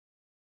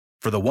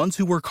For the ones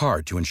who work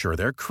hard to ensure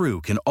their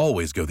crew can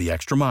always go the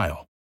extra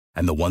mile,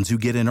 and the ones who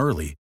get in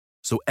early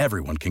so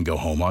everyone can go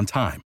home on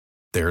time,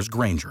 there's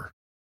Grainger,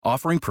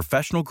 offering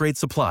professional-grade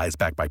supplies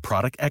backed by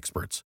product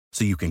experts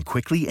so you can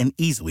quickly and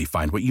easily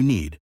find what you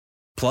need.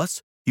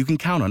 Plus, you can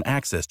count on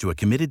access to a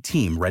committed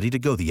team ready to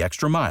go the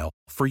extra mile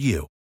for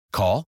you.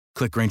 Call,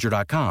 click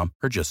Grainger.com,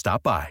 or just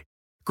stop by.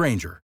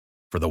 Grainger,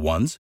 for the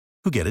ones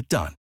who get it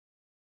done.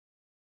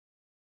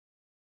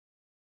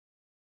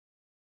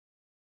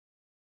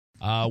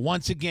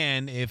 Once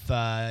again, if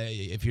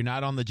you're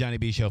not on the Johnny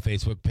B Show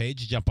Facebook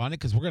page, jump on it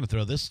because we're going to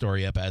throw this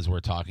story up as we're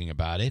talking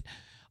about it.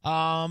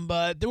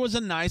 But there was a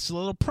nice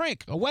little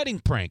prank, a wedding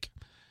prank.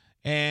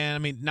 And, I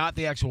mean, not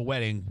the actual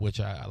wedding, which,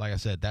 like I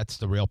said, that's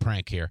the real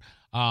prank here.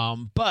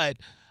 But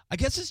I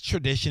guess it's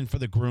tradition for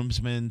the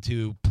groomsmen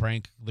to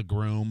prank the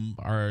groom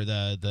or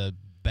the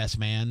best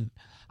man.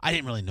 I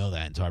didn't really know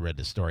that until I read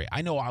the story.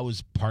 I know I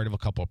was part of a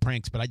couple of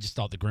pranks, but I just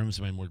thought the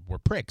groomsmen were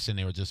pricks, and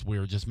we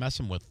were just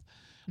messing with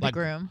the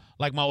groom.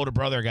 Like my older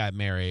brother got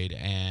married,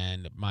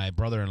 and my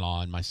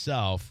brother-in-law and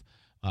myself,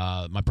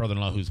 my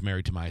brother-in-law who's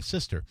married to my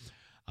sister,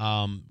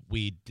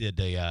 we did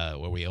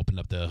where we opened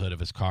up the hood of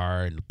his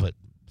car and put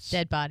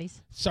dead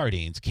bodies,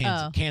 sardines,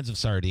 cans of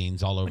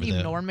sardines all over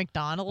Norm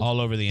Macdonald, all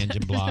over the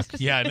engine block.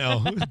 Yeah, I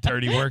know.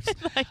 Dirty Works.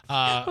 Like,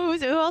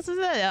 who else is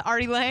that?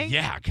 Artie Lang.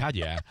 Yeah, God,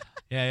 yeah.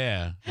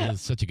 Yeah. It was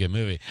such a good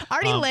movie.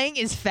 Artie Lang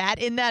is fat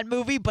in that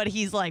movie, but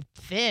he's like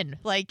thin.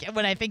 Like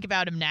when I think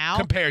about him now,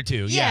 compared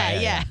to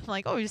yeah. I'm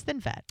like, oh, he's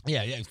thin fat.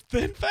 Yeah,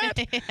 thin fat.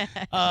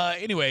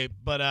 Anyway,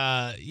 but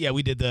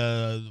we did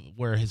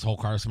where his whole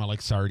car smelled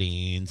like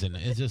sardines, and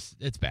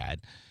it's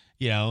bad.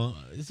 You know,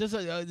 it's just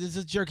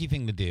a jerky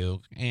thing to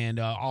do, and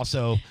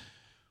also.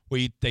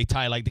 They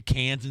tie like the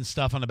cans and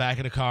stuff on the back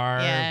of the car.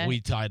 Yeah.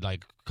 We tied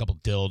like a couple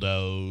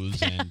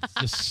dildos and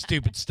just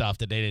stupid stuff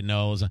that they didn't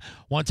know.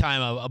 One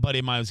time a buddy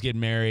of mine was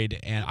getting married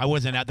and I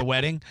wasn't at the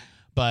wedding,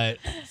 but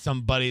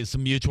some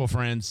mutual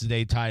friends,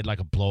 they tied like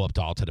a blow up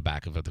doll to the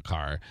back of the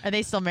car. Are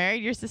they still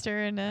married, your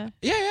sister and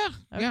Yeah,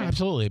 okay. Yeah,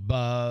 absolutely.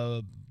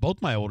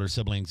 Both my older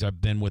siblings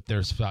have been with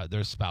their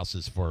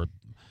spouses for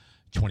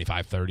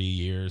 25, 30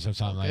 years or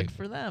something. Good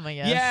for them, I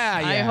guess.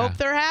 Yeah. I hope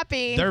they're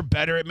happy. They're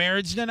better at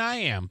marriage than I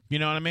am. You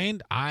know what I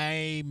mean?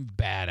 I'm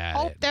bad at it.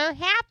 Hope they're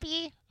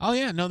happy. Oh,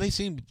 yeah. No, they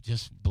seem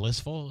just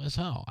blissful as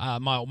hell.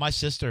 My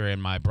sister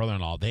and my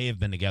brother-in-law, they have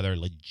been together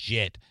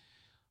legit,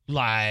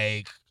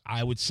 like,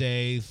 I would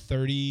say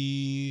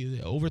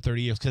over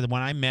 30 years. Because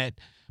when I met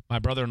my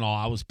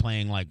brother-in-law, I was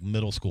playing, like,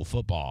 middle school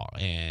football,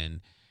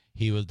 and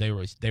they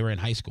were in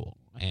high school,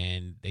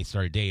 and they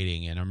started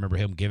dating, and I remember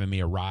him giving me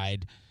a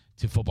ride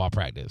to football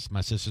practice.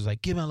 My sister's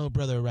like, give my little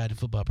brother a ride to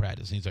football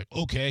practice. And he's like,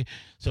 okay.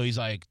 So he's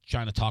like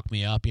trying to talk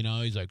me up, you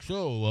know. He's like,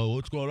 so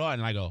what's going on?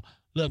 And I go,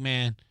 look,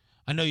 man,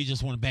 I know you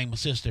just want to bang my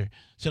sister.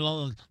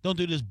 So don't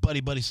do this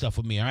buddy stuff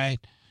with me, all right?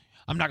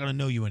 I'm not going to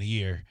know you in a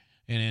year.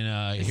 And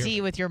then see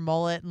you with your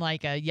mullet and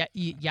like a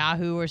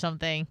Yahoo or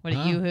something. What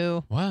a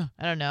Yoo-hoo. What?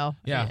 I don't know.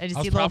 Yeah. I just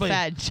see little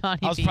fat Johnny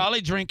B. I was probably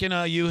drinking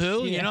a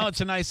Yoo-hoo. Yeah. You know,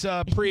 it's a nice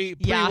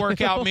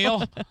pre-workout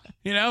meal,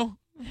 you know?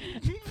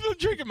 I'm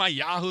drinking my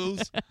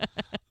Yahoos.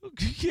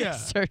 Yeah.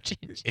 Search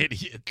engine.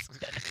 Idiots.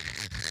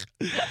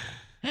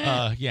 But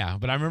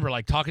I remember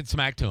like talking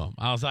smack to him.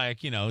 I was like,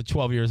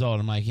 12 years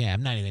old. I'm like, yeah,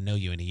 I'm not even know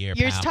you in a year.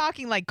 You're pal.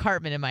 talking like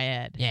Cartman in my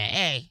head. Yeah,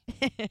 hey.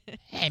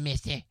 Hey,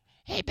 mister.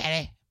 Hey,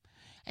 buddy.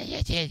 I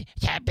just said,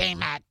 try to bang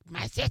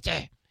my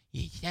sister.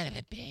 You son of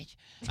a bitch.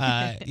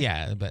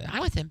 But I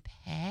wasn't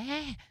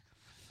bad.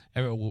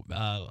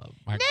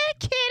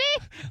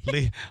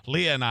 Kitty.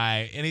 Leah and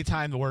I,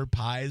 anytime the word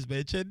pie is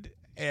mentioned,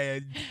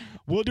 and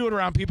we'll do it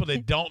around people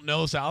that don't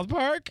know South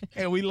Park,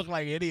 and we look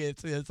like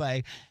idiots. It's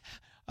like,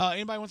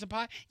 anybody want some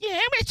pie? Yeah,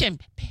 I want some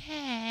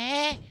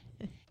pie.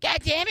 God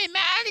damn it,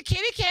 Mom. The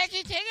kitty cat's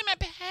just taking my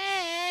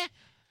pie.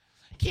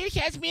 Kitty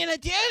cat's being a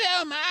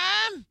dildo,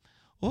 Mom.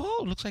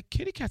 Oh, looks like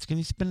kitty cat's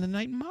going to spend the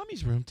night in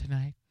Mommy's room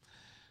tonight.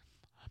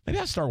 Maybe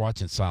I'll start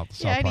watching South Park.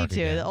 Yeah, I need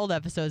to. Again. The old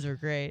episodes were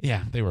great.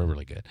 Yeah, they were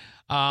really good.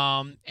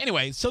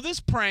 Anyway, so this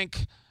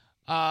prank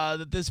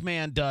that this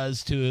man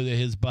does to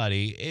his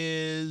buddy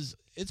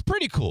it's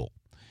pretty cool.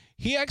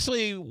 He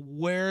actually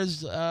wears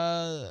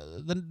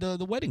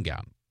the wedding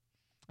gown.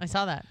 I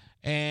saw that.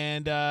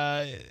 And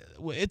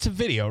it's a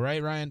video,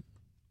 right, Ryan?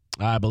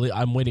 I believe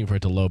I'm waiting for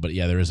it to load, but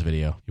yeah, there is a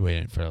video. You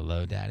waiting for a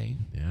load, Daddy?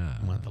 Yeah.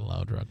 You want the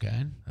load real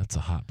good? That's a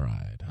hot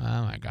bride.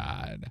 Oh my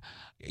God.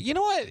 You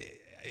know what?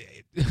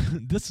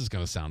 This is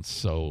gonna sound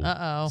so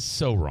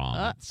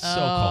wrong. So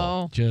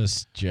cold.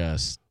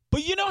 Just.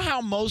 But you know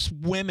how most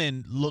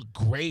women look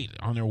great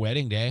on their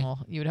wedding day?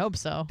 Well, you would hope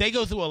so. They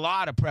go through a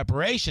lot of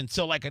preparation.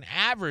 So like an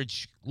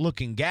average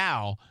looking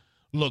gal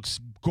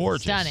looks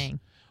gorgeous. Stunning.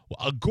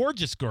 Well, a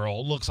gorgeous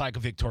girl looks like a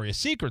Victoria's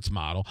Secrets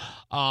model.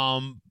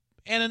 And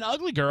an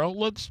ugly girl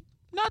looks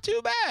not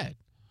too bad.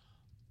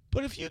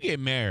 But if you get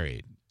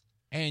married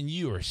and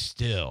you are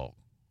still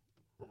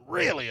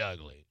really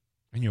ugly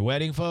in your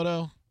wedding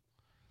photo,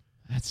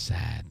 that's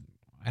sad.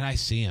 And I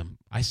see them.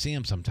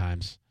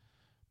 sometimes.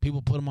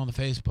 People put them on the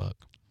Facebook.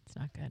 It's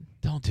not good.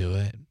 Don't do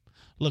it.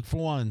 Look, for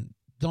one,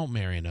 don't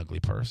marry an ugly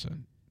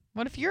person.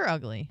 What if you're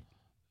ugly?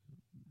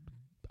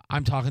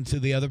 I'm talking to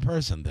the other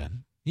person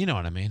then. You know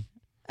what I mean?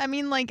 I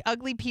mean, like,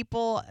 ugly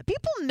people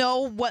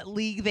know what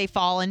league they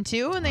fall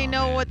into, and they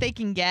know man. what they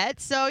can get.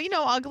 So,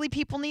 ugly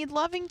people need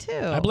loving, too.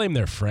 I blame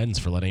their friends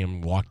for letting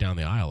him walk down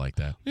the aisle like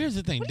that. Here's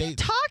the thing. What are you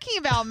talking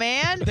about,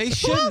 man? They Who else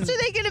shouldn't. are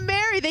they going to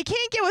marry? They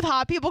can't get with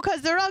hot people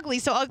because they're ugly.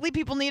 So ugly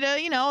people need to,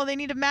 they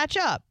need to match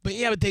up. But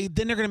then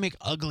they're going to make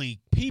ugly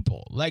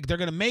people. Like, they're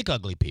going to make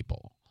ugly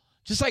people.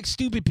 Just like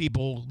stupid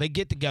people, they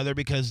get together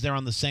because they're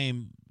on the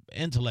same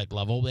intellect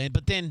level.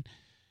 But then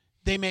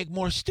they make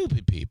more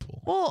stupid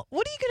people. Well,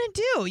 what are you going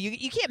to do?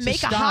 You can't So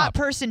make a hot stop.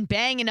 person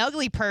bang an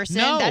ugly person.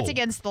 No. That's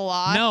against the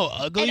law. No,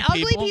 ugly and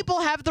people. ugly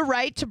people have the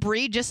right to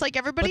breed just like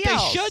everybody But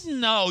else. they shouldn't,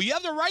 though. You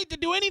have the right to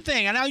do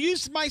anything. And I'll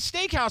use my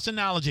steakhouse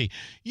analogy.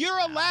 You're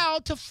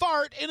allowed to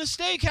fart in a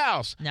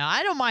steakhouse, No,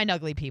 I don't mind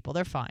ugly people.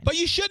 They're fine. but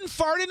you shouldn't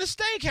fart in a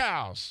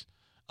steakhouse.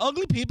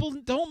 Ugly people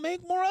don't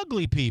make more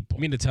ugly people.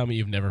 You mean to tell me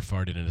you've never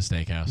farted in a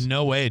steakhouse?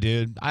 No way,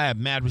 dude. I have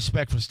mad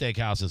respect for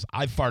steakhouses.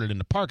 I farted in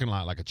the parking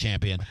lot like a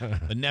champion,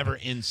 but never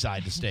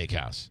inside the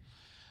steakhouse.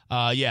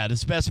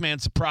 This best man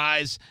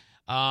surprise.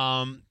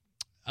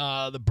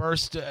 The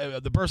burst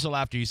of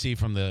laughter you see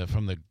from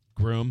the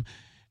groom.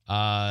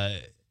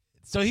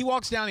 So he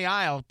walks down the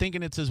aisle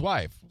thinking it's his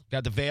wife.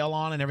 Got the veil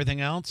on and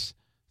everything else.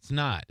 It's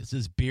not. It's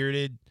his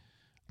bearded,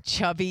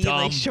 Chubby, dumb,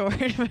 like short.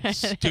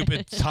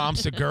 stupid Tom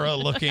Segura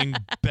looking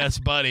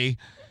best buddy.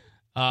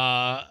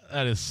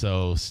 That is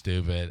so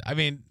stupid. I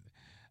mean,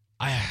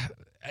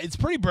 it's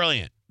pretty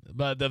brilliant,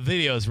 but the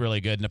video is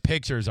really good and the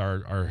pictures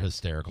are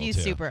hysterical. He's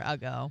too. super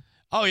uggo.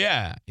 Oh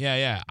yeah.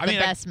 The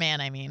best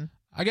man, I mean.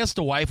 I guess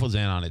the wife was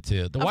in on it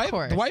too. The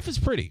course. wife is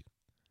pretty.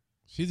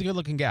 She's a good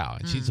looking gal,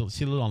 and she's a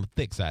little on the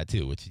thick side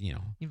too, which You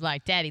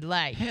like daddy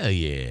like. hell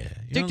yeah.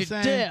 You know Dick what to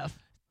I'm saying? death.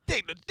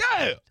 Dick to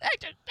death. Dick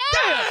to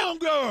Damn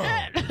girl.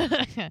 death. Look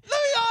at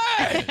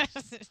your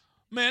ass.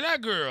 Man,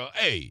 that girl,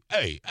 hey,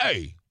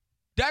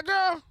 that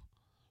girl,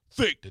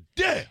 thick to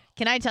death.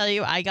 Can I tell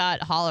you, I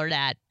got hollered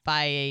at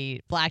by a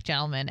black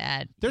gentleman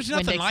at There's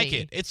nothing Winn-Dixie. like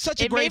it. It's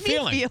such a It great made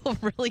feeling. me feel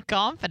really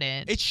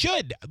confident. It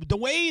should. The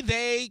way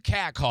they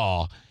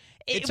catcall,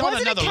 it's It on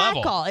wasn't another a cat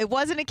level. call. It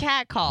wasn't a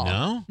cat call.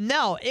 No?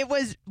 No, it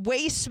was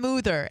way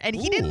smoother. And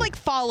he didn't Ooh.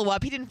 follow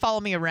up. He didn't follow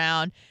me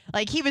around.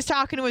 Like, he was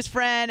talking to his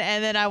friend,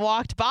 and then I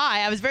walked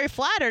by. I was very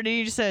flattered, and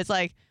he just said, it's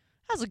like,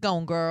 how's it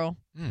going, girl?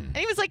 And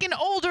he was like an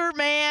older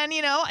man,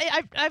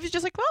 I was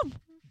just like,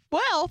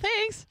 well,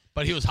 thanks.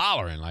 But he was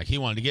hollering like he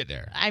wanted to get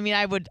there. I mean,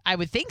 I would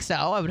think so.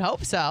 I would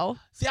hope so.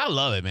 See, I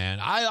love it, man.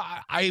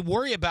 I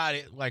worry about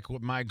it like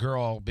with my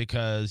girl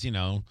because, She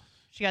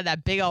got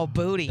that big old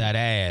booty. that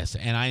ass.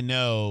 And I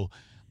know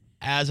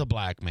as a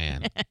black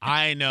man,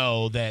 I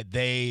know that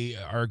they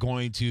are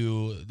going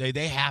to,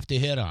 they have to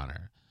hit on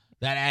her.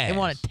 That ass. They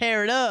want to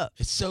tear it up.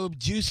 It's so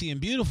juicy and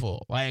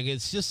beautiful. Like,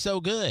 it's just so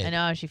good. I know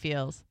how she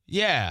feels.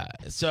 Yeah.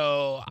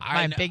 So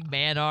My big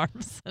man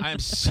arms. I'm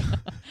so,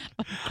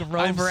 Grover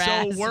I'm so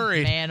ass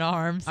worried. man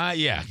arms.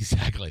 yeah,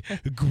 exactly.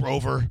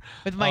 Grover.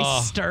 With my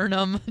Oh.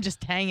 sternum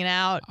just hanging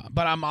out.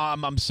 But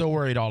I'm so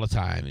worried all the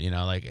time,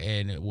 like,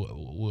 and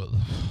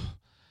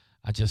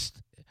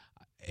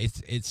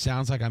it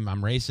sounds like I'm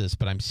racist,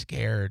 but I'm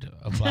scared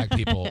of black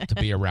people to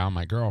be around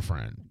my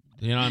girlfriend.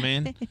 You know what I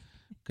mean?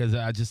 Because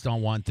I just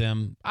don't want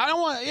them. I don't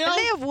want, And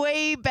they have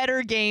way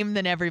better game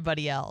than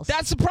everybody else.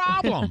 That's the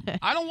problem.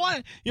 I don't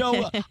want,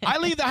 I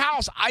leave the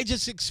house. I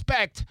just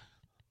expect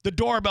the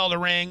doorbell to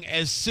ring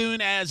as soon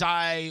as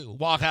I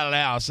walk out of the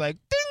house. Like,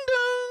 ding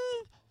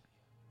dong.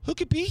 Who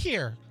could be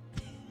here?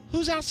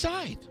 Who's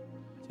outside?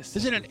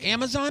 Is it an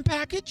Amazon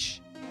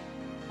package?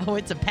 Oh,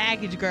 it's a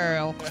package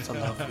girl. It's the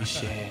love we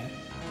share.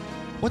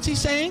 What's he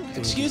saying?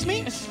 Excuse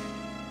me?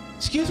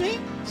 Excuse me,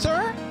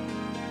 sir?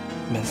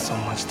 Meant so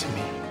much to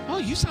me. Oh,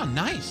 you sound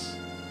nice.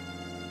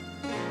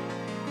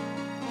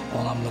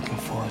 All I'm looking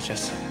for is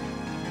just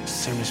a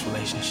serious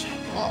relationship.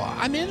 Oh,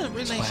 I'm in a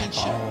That's why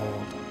relationship. I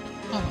hold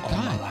Oh, my all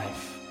my God.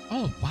 life.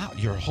 Oh, wow.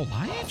 Your whole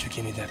Why life? don't you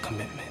give me that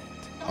commitment?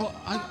 Oh,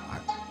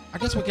 I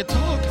guess we could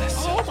talk. Let's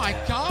Oh, talk. my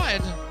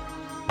God.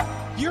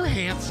 You're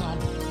handsome.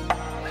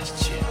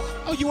 Let's chill.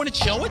 Oh, you want to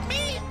chill with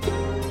me?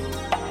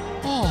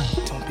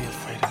 Oh, Don't be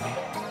afraid of me.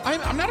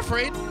 I'm not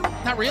afraid.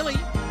 Not really.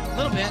 A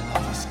little bit.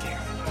 Love is scary.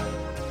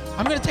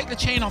 I'm going to take the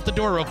chain off the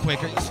door real quick.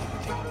 Promise everything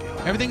will be all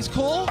right. Everything's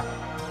cool?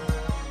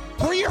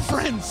 Who are your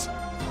friends?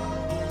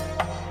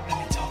 Let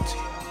me talk to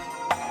you.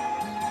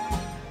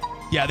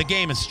 Yeah, the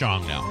game is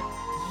strong now.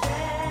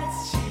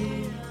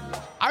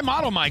 I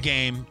model my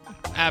game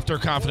after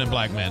Confident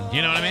Black Men.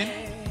 You know what I mean?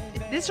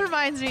 This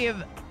reminds me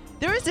of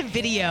there was a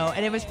video,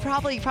 and it was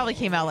probably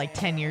came out like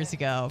 10 years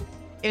ago.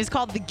 It was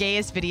called the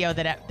gayest video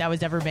that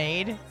was ever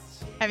made.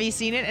 Have you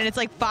seen it? And it's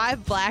like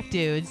 5 black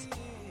dudes,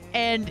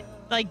 and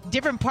like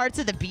different parts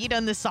of the beat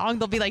on the song,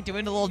 they'll be like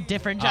doing a little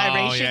different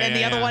gyration, yeah, and the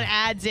yeah, other yeah. one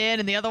adds in,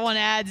 and the other one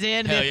adds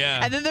in, Hell and, yeah.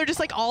 and then they're just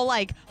like all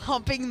like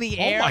humping the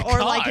Oh air, my or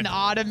like God. an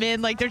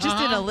ottoman, like they're just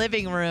in Uh-huh. a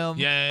living room.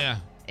 Yeah.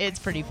 It's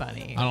pretty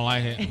funny. I don't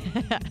like it.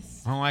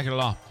 I don't like it at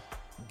all.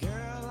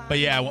 But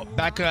yeah,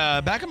 back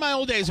in my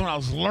old days when I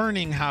was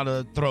learning how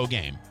to throw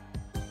game,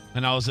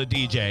 and I was a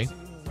DJ.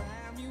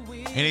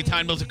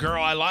 Anytime there was a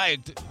girl I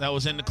liked that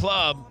was in the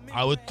club,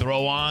 I would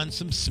throw on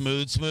some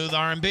smooth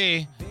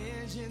R&B,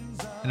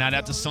 and I'd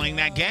have to sling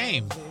that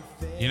game.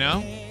 You know?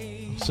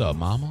 What's up,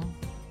 mama?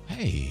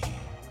 Hey.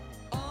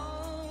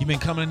 You been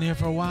coming in here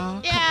for a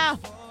while? Yeah.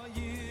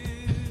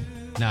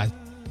 Now,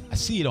 I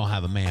see you don't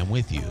have a man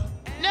with you.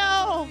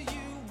 No.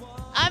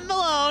 I'm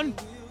alone.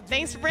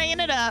 Thanks for bringing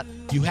it up.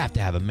 You have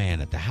to have a man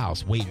at the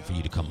house waiting for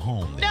you to come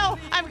home. Then. No,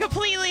 I'm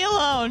completely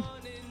alone.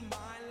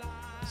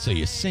 So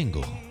you're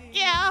single?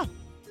 Yeah.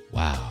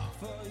 Wow.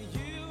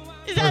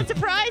 Does that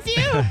surprise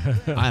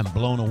you? I am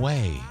blown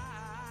away.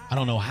 I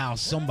don't know how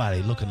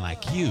somebody looking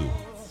like you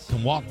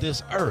can walk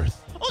this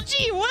earth. Well,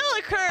 gee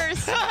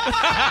willikers.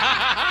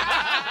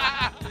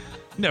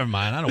 Never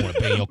mind. I don't want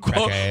to pay your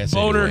crack ass.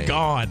 Boner anyway.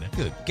 gone.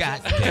 Good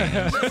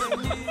goddamn.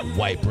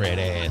 White bread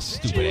ass,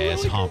 stupid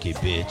ass, honky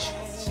bitch.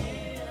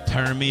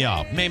 Turn me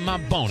off. Made my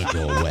boner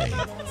go away.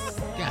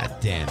 God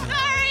damn it.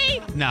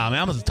 Sorry. Nah, man,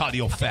 I'm going to talk to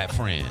your fat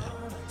friend.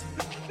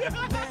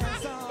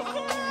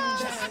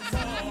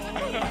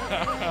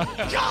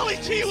 Golly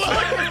gee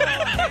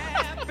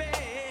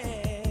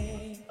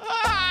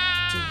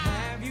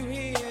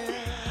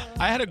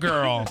I had a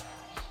girl.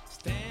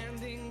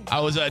 I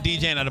was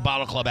DJing at a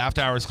bottle club,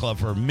 after hours club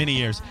for many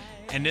years.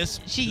 And this.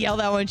 She yelled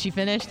out when she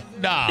finished.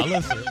 Nah,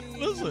 listen.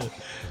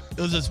 It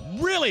was this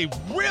really,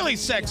 really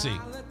sexy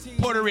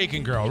Puerto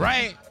Rican girl,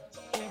 right?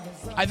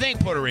 I think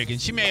Puerto Rican.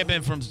 She may have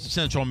been from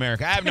Central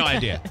America. I have no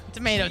idea.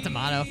 Tomato.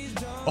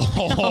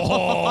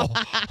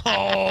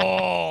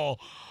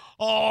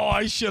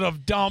 I should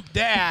have dumped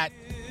that.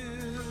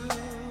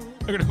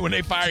 When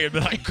they fire you,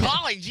 they'll be like,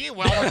 golly gee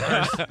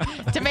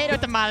willikers. Tomato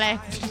tamale.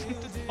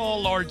 Oh,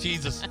 Lord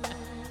Jesus.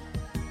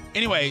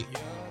 Anyway,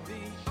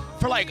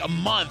 for like a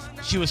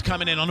month, she was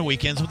coming in on the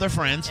weekends with her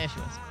friends. Yeah, she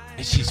was.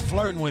 And she's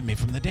flirting with me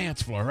from the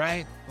dance floor,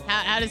 right?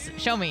 How does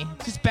show me?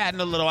 Just batting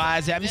her little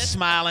eyes at me,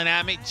 smiling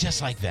at me,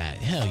 just like that.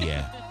 Hell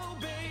yeah.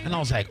 And I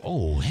was like,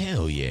 oh,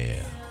 hell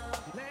yeah.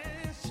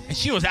 And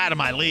she was out of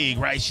my league,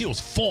 right? She was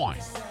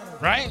fine,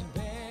 right?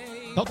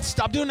 Don't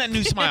stop doing that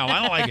new smile.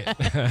 I don't like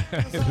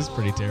it. It was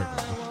pretty terrible.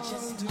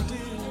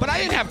 But I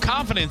didn't have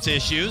confidence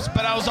issues,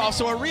 but I was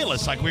also a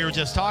realist, like we were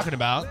just talking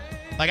about.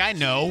 Like, I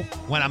know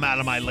when I'm out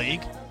of my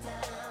league.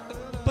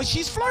 But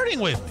she's flirting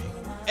with me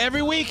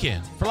every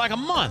weekend for like a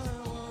month.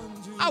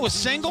 I was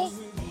single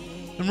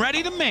and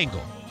ready to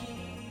mingle.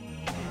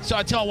 So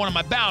I tell one of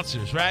my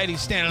bouncers, right?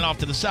 He's standing off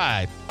to the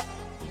side.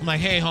 I'm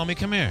like, hey, homie,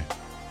 come here.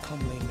 Come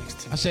lay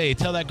next to me. I say,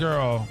 tell that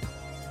girl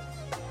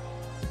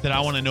that I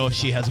want to know if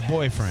she has a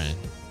boyfriend.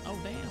 Oh,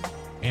 damn.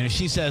 And if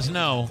she says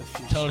no,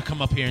 tell her to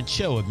come up here and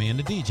chill with me in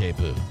the DJ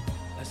booth.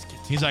 Let's get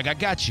He's like, I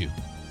got you.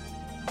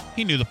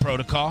 He knew the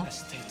protocol. Let's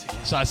stay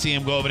together. So I see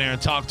him go over there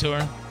and talk to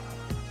her.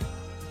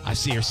 I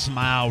see her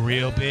smile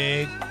real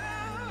big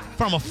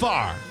from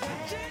afar.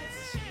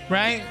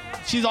 Right?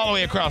 She's all the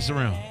way across the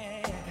room.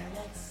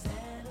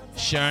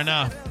 Sure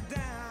enough,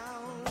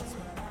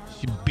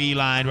 she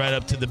beelined right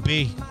up to the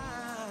B.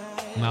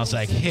 And I was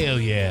like, hell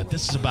yeah,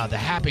 this is about to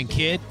happen,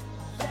 kid.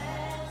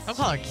 Don't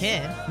call her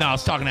kid. No, I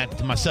was talking that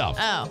to myself.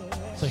 Oh.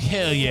 It's like,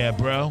 hell yeah,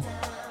 bro.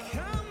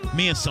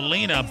 Me and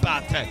Selena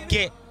about to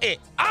get it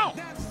on.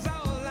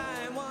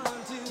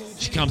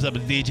 She comes up to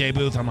the DJ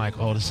booth. I'm like,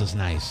 oh, this is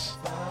nice.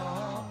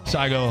 So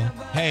I go,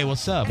 hey,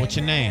 what's up? What's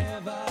your name?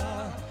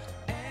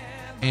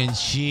 And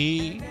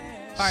she...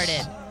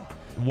 Farted.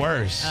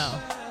 Worse.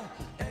 Oh.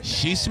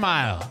 She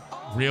smiled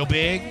real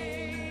big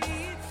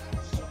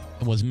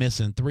and was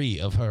missing 3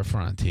 of her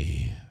front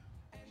teeth.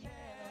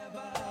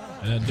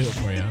 I didn't do it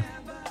for you.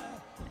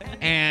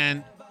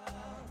 And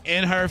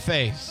in her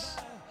face,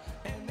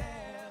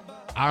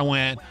 I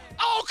went,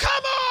 oh,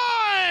 come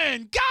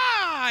on!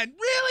 God!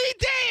 Really?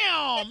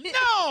 Damn!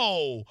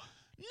 No!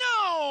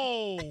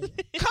 No!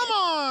 Come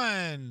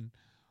on!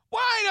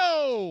 Why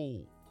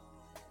though?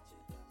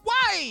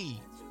 Why?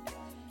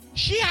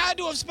 She had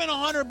to have spent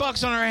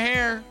 $100 on her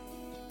hair,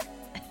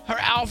 her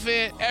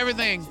outfit,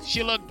 everything.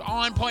 She looked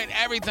on point,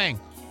 everything.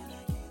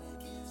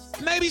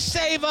 Maybe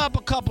save up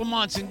a couple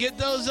months and get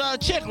those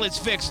chiclets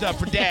fixed up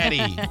for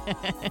daddy.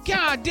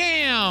 God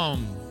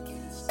damn.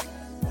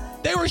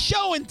 They were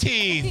showing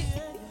teeth.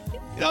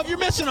 You know, if you're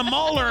missing a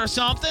molar or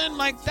something,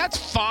 like, that's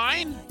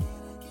fine.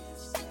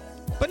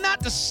 But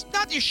not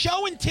your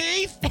showing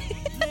teeth.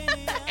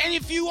 And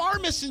if you are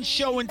missing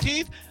showing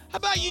teeth, how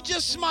about you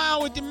just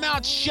smile with your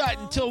mouth shut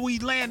until we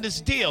land this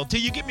deal,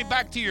 till you get me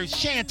back to your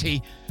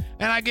shanty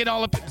and I get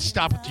all up.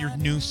 Stop with your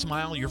new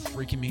smile. You're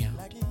freaking me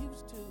out.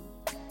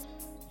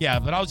 Yeah,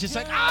 but I was just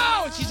like,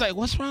 oh, and she's like,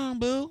 what's wrong,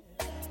 boo?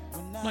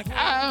 I'm like,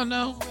 I don't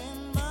know.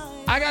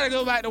 I got to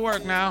go back to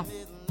work now.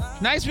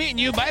 Nice meeting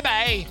you.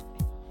 Bye-bye.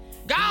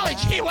 Golly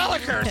gee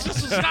willikers,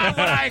 this is not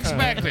what I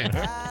expected.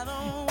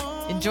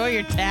 Enjoy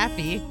your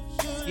taffy.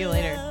 See you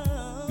later.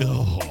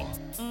 Oh,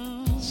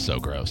 so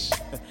gross.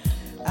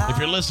 If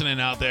you're listening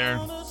out there,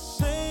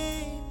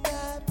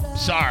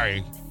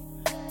 sorry.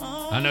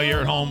 I know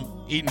you're at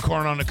home eating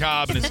corn on the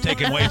cob and it's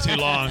taking way too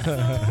long.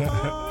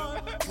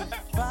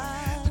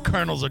 The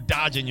kernels are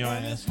dodging your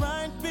ass.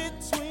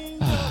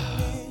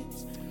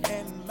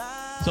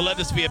 So let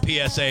this be a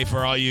PSA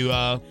for all you,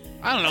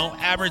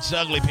 average to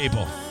ugly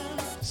people.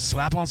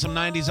 Slap on some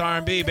 90s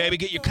R&B, baby.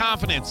 Get your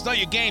confidence. Know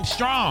your game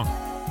strong.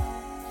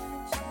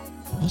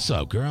 What's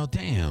up, girl?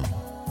 Damn.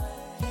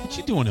 What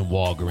you doing in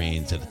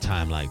Walgreens at a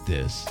time like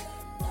this?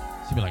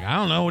 She'd be like, I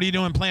don't know. What are you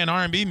doing playing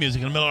R&B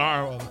music in the middle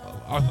of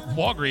our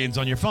Walgreens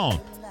on your phone?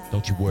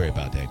 Don't you worry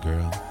about that,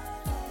 girl.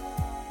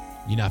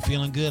 You not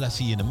feeling good? I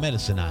see you in the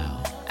medicine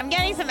aisle. I'm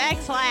getting some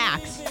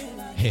X-Lax.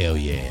 Hell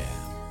yeah.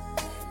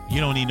 You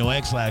don't need no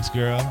X-Lax,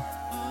 girl.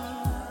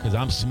 Because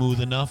I'm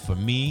smooth enough for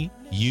me,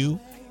 you,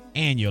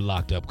 and your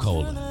locked up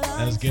colon.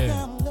 That's good.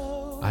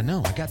 I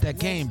know. I got that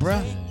game,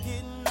 bruh.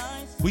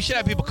 We should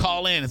have people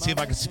call in and see if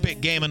I can spit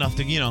game enough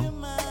to,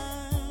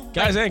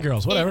 Guys and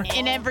girls, whatever.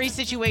 In every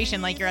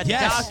situation, like you're at the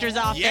Yes. doctor's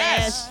office,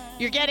 Yes.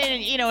 you're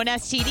getting, an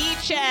STD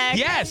check.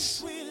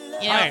 Yes.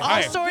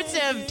 All sorts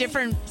of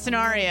different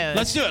scenarios.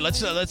 Let's do it.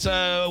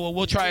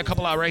 We'll try a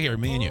couple out right here,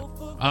 me and you.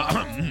 All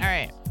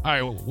right. All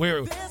right.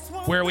 Where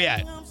are we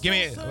at?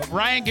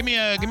 Ryan. Give me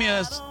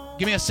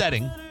a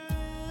setting.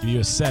 Give you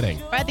a setting.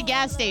 We're at the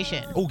gas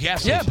station. Oh,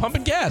 gas Yeah, station.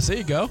 pumping gas. There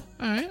you go. All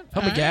right.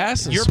 Pumping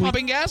gas. and You're sweet-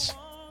 pumping gas,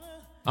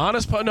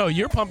 No,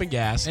 you're pumping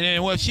gas. and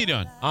then what's she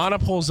doing? Anna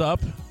pulls up,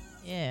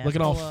 Yeah.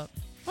 looking all pull up.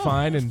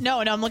 fine and No,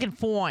 I'm looking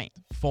fine.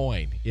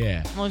 fine.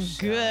 Yeah. I'm looking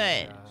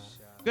good.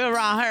 Good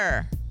around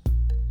her.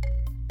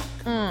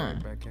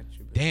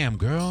 Damn,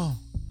 girl.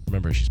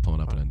 Remember, she's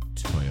pulling up in a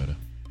Toyota.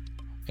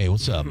 Hey,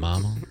 what's up,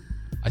 mama?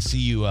 I see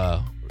you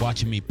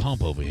watching me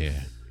pump over here.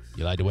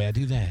 You like the way I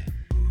do that?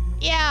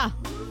 Yeah,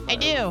 I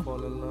do.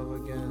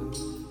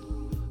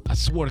 I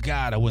swore to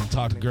God I wouldn't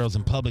talk to girls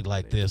in public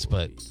like this,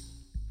 but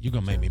you're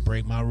gonna make me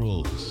break my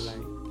rules.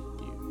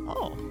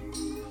 Oh.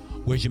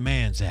 Where's your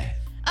man's at?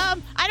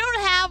 I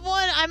don't have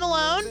one. I'm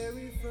alone.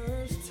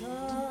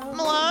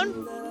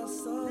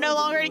 No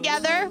longer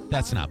together.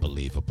 That's not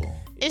believable.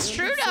 It's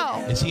true, though.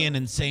 Is he in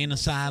an insane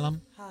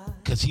asylum?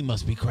 Because he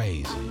must be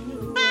crazy.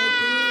 All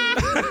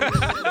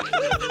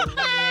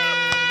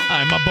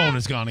right, my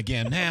boner's gone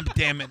again.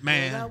 Damn it,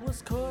 man. I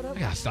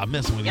gotta stop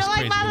messing with You these like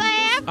crazy my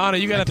laugh? Anna,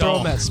 you gotta throw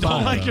him that smile.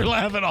 Don't like though. your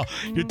laugh at all.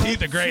 Your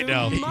teeth are great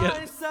now.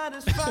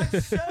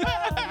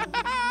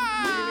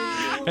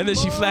 And then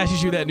she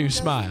flashes you that new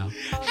smile.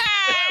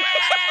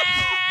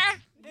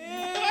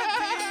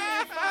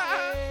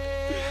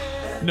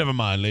 Never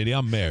mind, lady.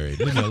 I'm married.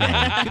 Leave me alone.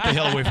 Get the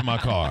hell away from my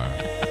car.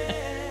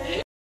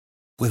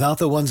 Without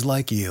the ones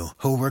like you,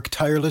 who work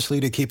tirelessly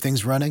to keep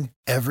things running,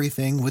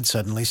 everything would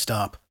suddenly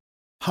stop.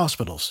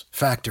 Hospitals,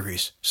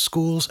 factories,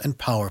 schools, and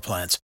power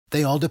plants,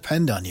 they all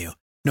depend on you.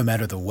 No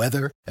matter the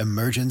weather,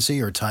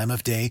 emergency, or time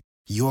of day,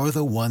 you're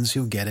the ones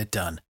who get it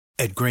done.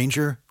 At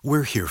Grainger,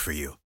 we're here for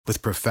you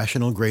with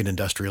professional-grade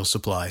industrial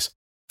supplies.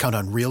 Count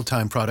on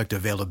real-time product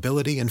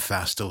availability and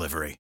fast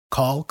delivery.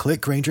 Call,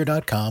 click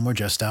Grainger.com, or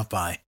just stop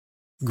by.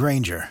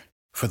 Grainger,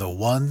 for the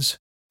ones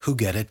who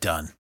get it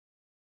done.